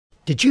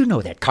Did you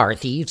know that car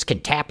thieves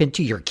can tap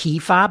into your key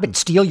fob and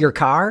steal your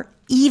car,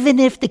 even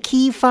if the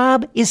key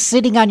fob is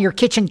sitting on your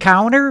kitchen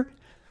counter?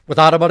 With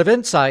Automotive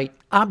Insight,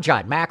 I'm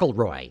John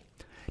McElroy.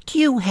 Do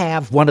you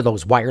have one of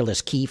those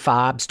wireless key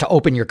fobs to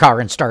open your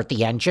car and start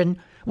the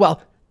engine?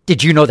 Well,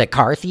 did you know that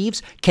car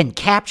thieves can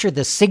capture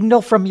the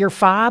signal from your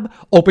fob,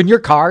 open your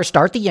car,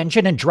 start the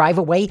engine, and drive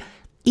away,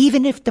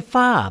 even if the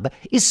fob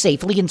is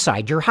safely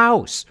inside your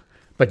house?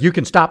 But you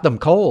can stop them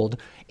cold.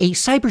 A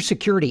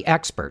cybersecurity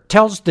expert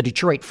tells the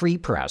Detroit Free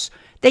Press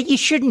that you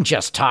shouldn't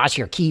just toss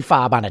your key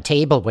fob on a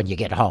table when you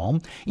get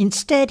home.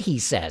 Instead, he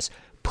says,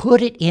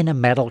 put it in a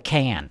metal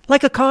can,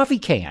 like a coffee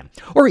can,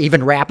 or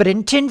even wrap it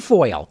in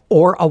tinfoil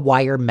or a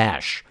wire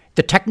mesh.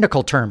 The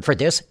technical term for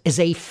this is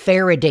a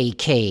Faraday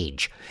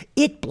cage.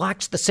 It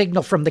blocks the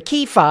signal from the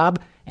key fob,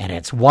 and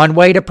it's one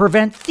way to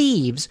prevent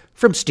thieves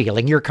from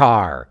stealing your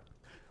car.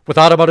 With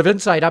Automotive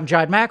Insight, I'm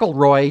John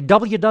McElroy,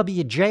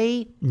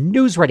 WWJ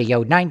News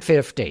Radio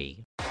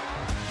 950.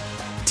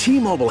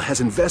 T-Mobile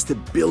has invested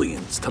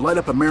billions to light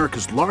up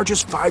America's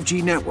largest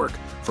 5G network,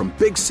 from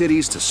big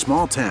cities to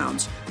small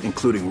towns,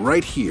 including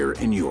right here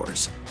in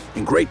yours.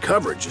 And great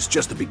coverage is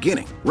just the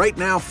beginning. Right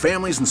now,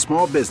 families and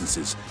small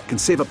businesses can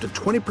save up to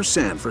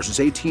 20% versus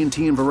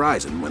AT&T and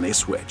Verizon when they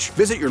switch.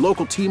 Visit your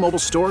local T-Mobile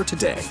store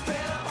today.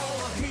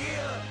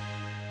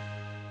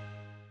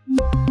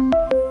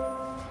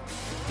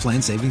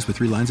 Plan savings with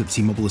 3 lines of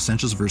T-Mobile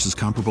Essentials versus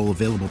comparable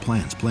available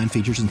plans. Plan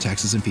features and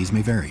taxes and fees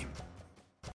may vary.